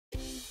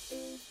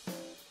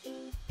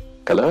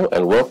Hello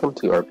and welcome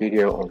to our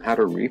video on how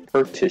to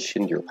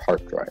repartition your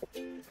hard drive.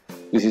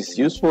 This is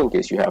useful in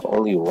case you have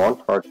only one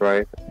hard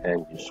drive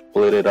and you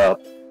split it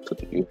up so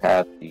that you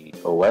have the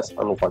OS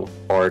on one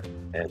part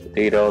and the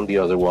data on the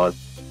other one,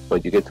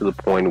 but you get to the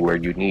point where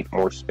you need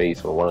more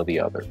space on one or the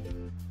other.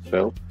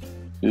 So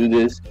to do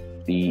this,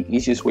 the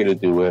easiest way to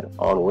do it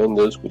on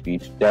Windows would be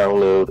to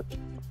download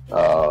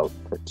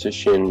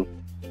partition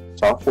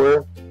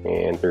software,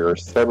 and there are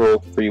several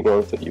free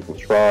ones that you can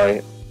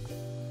try.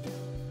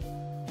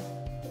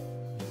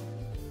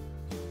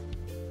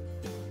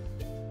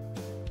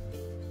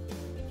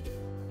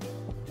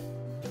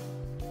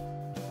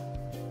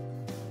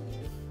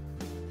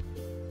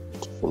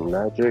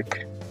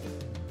 Magic,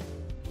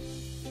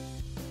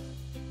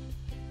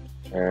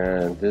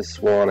 and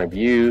this one I've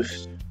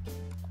used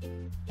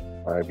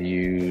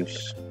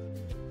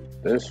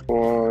this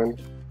one,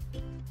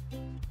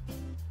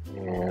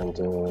 and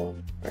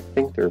I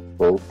think they're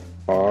both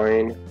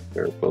fine.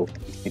 They're both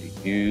easy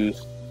to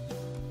use.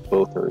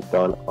 Both are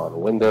done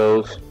on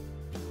Windows.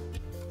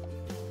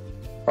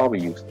 Probably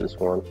use this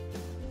one.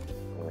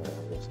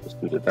 Let's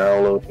just do the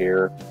download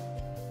here.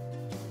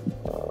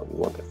 We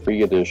want the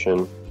free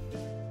edition.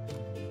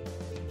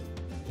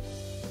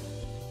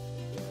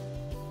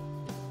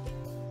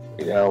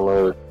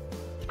 Download.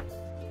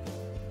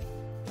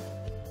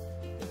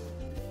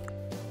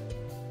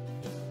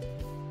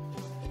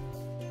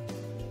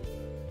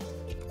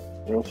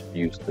 I also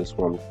used this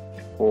one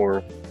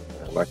before.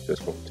 I like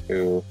this one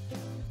too.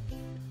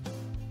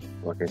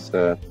 Like I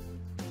said,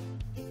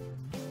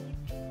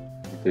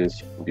 with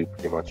this you can do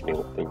pretty much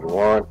anything you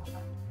want.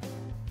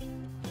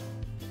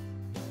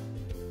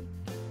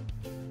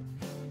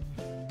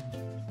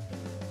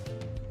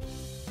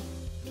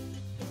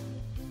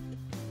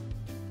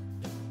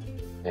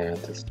 And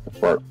this is the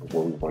part of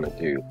what we want to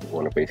do. We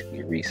want to basically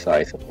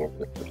resize them with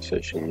the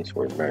partitions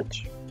or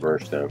merge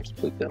them,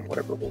 split them,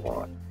 whatever we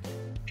want.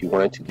 If you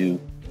wanted to do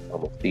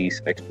some of these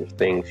extra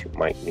things, you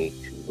might need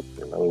to look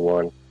for another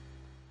one.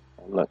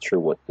 I'm not sure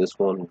what this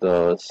one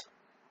does,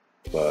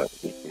 but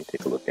we can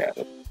take a look at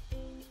it.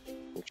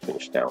 Let's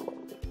finish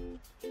downloading it.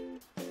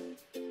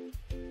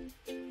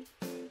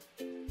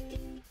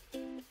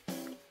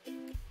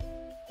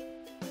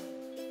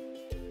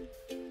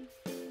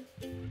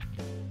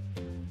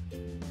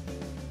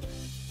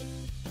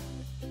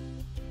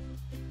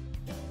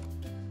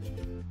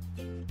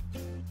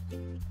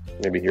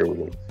 Maybe here we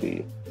can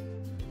see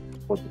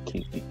what the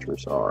key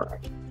features are.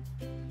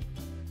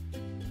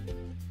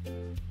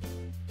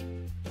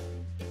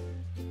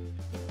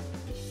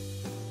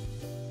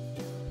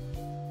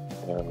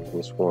 And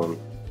this one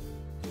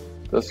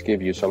does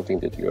give you something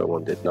that the other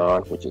one did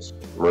not, which is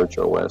merge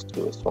OS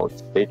to a solid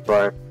state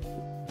drive.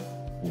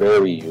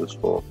 Very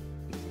useful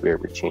if you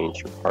ever change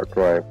your hard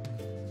drive.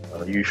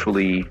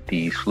 Usually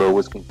the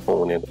slowest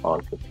component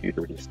on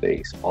computer these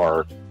days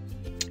are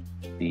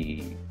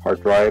the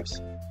hard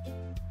drives.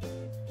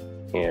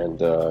 And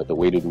the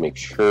way to make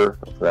sure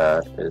of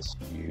that is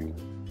you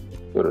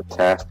go to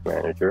Task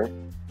Manager.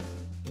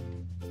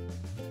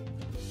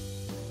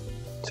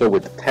 So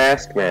with the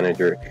Task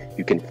Manager,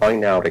 you can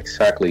find out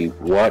exactly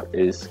what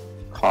is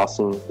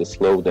causing the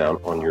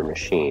slowdown on your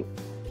machine.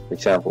 For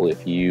example,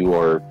 if you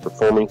are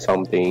performing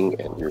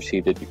something and you see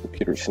that your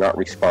computer is not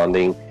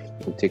responding,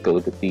 you can take a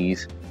look at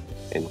these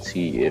and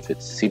see if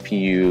it's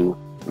CPU,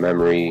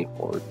 memory,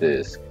 or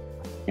disk.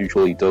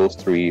 Usually those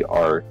three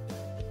are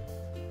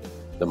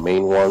the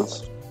main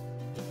ones,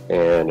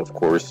 and of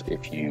course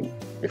if your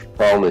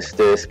problem is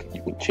disk,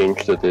 you can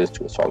change the disk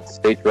to a solid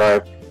state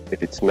drive.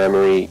 If it's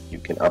memory, you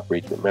can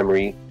upgrade your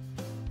memory,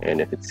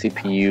 and if it's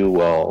CPU,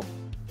 well,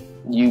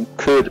 you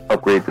could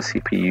upgrade the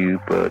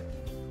CPU, but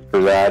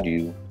for that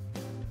you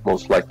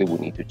most likely will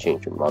need to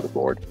change your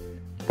motherboard.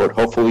 But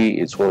hopefully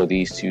it's one of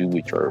these two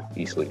which are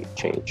easily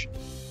changed.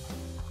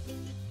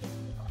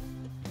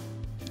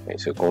 Okay,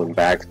 so going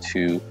back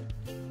to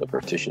the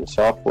partition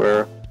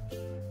software,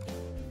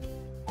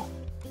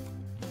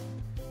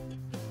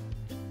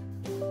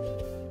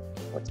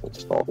 let's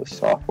install this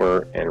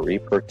software and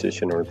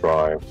repartition our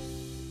drive.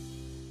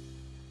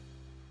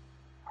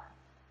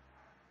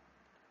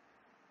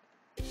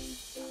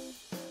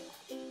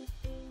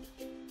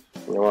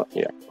 You know what?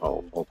 Yeah,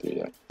 I'll do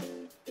that.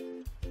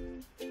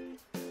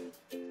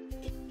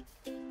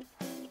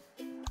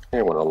 Okay,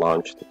 I want to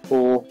launch the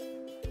tool.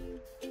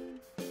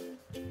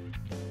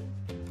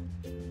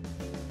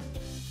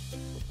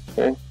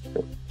 Okay,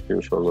 so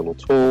here's our little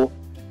tool,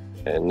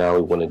 and now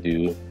we want to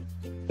do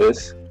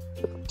this.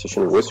 The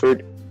partition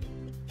wizard,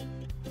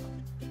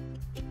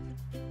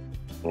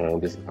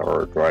 and this is how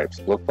our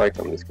drives look like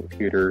on this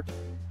computer.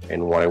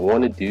 And what I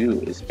want to do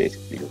is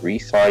basically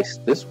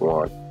resize this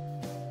one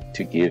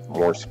to give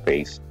more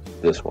space to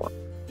this one.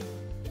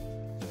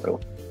 So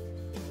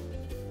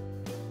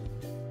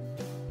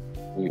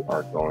we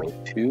are going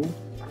to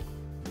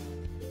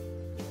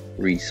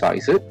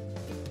resize it,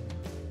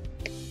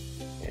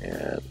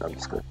 and I'm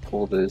just going to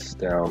pull this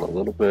down a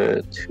little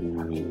bit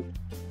to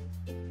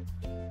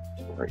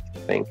where I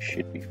think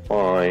should be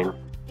fine.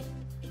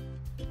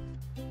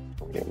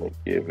 I'm gonna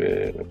give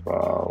it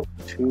about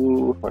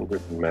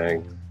 200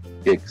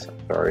 gigs,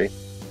 sorry.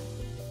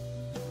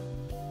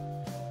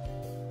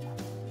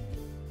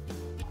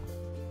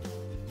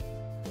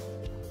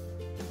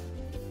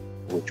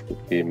 Which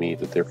would give me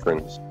the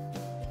difference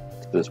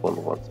to this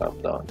one once I'm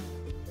done.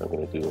 I'm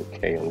going to do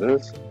OK on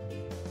this.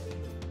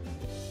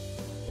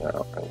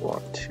 Now I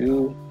want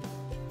to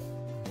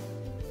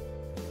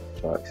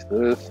size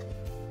this,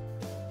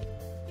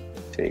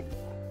 take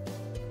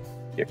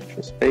the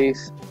extra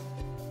space,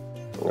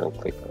 I'm going to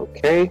click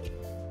OK,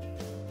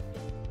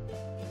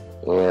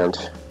 and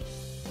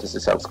this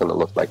is how it's going to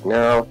look like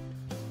now.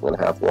 I'm going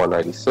to have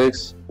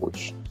 196,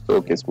 which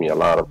still gives me a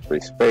lot of free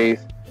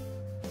space,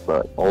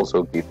 but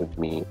also gives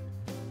me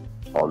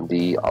on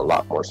D a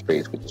lot more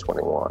space, which is what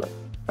I want.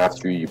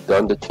 After you've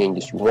done the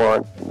changes you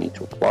want, you need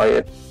to apply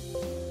it.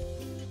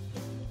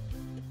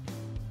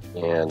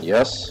 And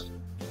yes.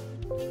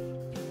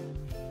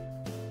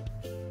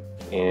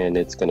 And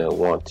it's going to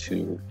want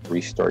to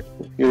restart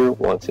the computer.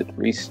 Once it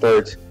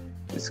restarts,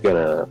 it's going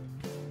to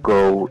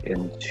go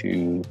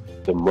into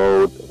the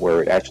mode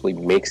where it actually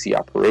makes the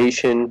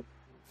operation,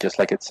 just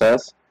like it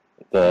says.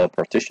 The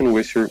partition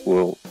wizard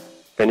will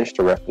finish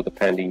the rest of the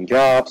pending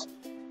jobs,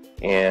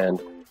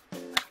 and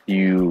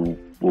you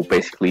will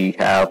basically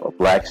have a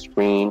black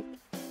screen.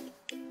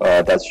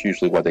 That's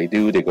usually what they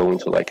do. They go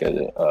into like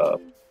a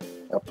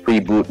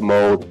pre-boot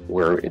mode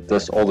where it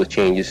does all the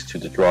changes to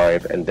the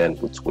drive and then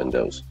boots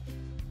Windows.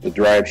 The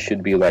drive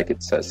should be like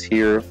it says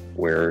here,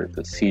 where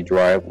the C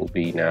drive will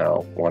be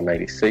now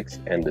 196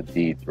 and the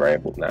D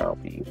drive will now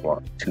be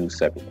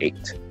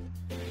 278.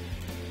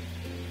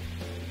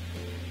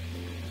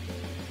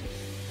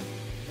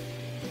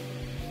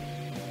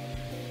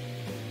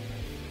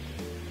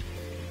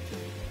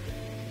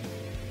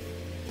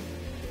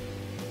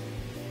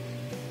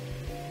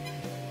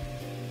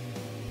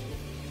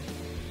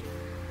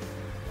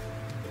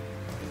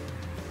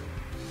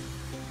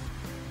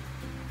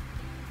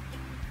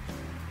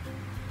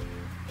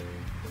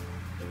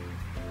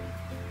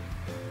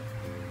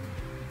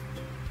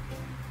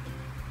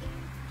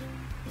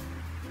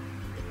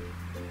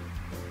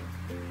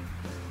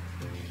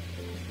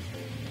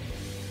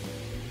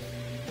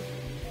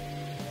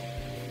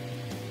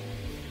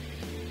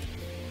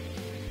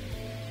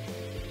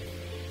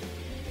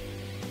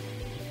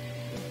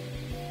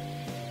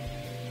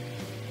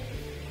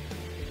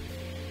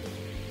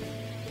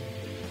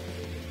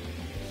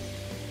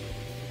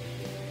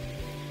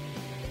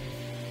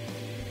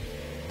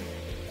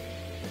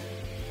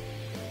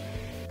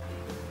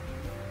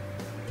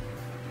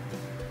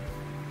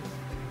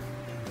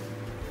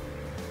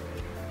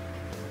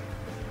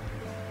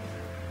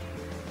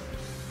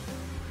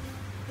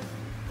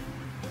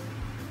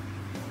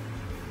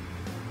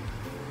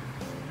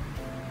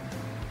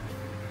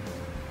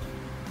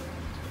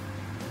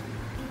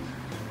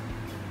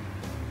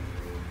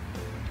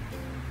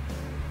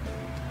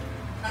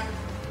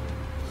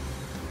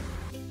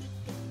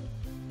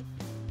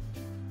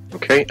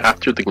 Okay,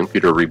 after the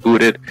computer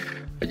rebooted,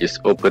 I just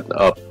opened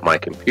up my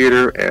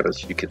computer, and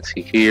as you can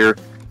see here,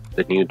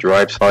 the new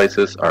drive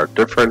sizes are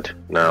different.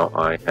 Now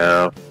I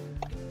have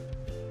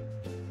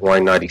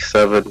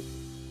 197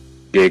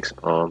 gigs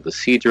on the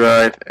C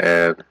drive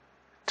and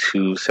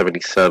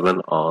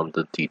 277 on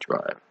the D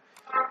drive.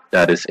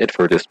 That is it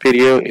for this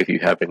video. If you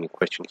have any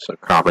questions or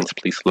comments,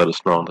 please let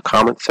us know in the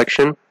comment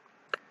section.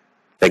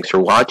 Thanks for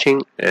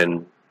watching,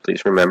 and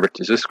please remember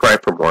to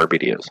subscribe for more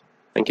videos.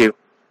 Thank you.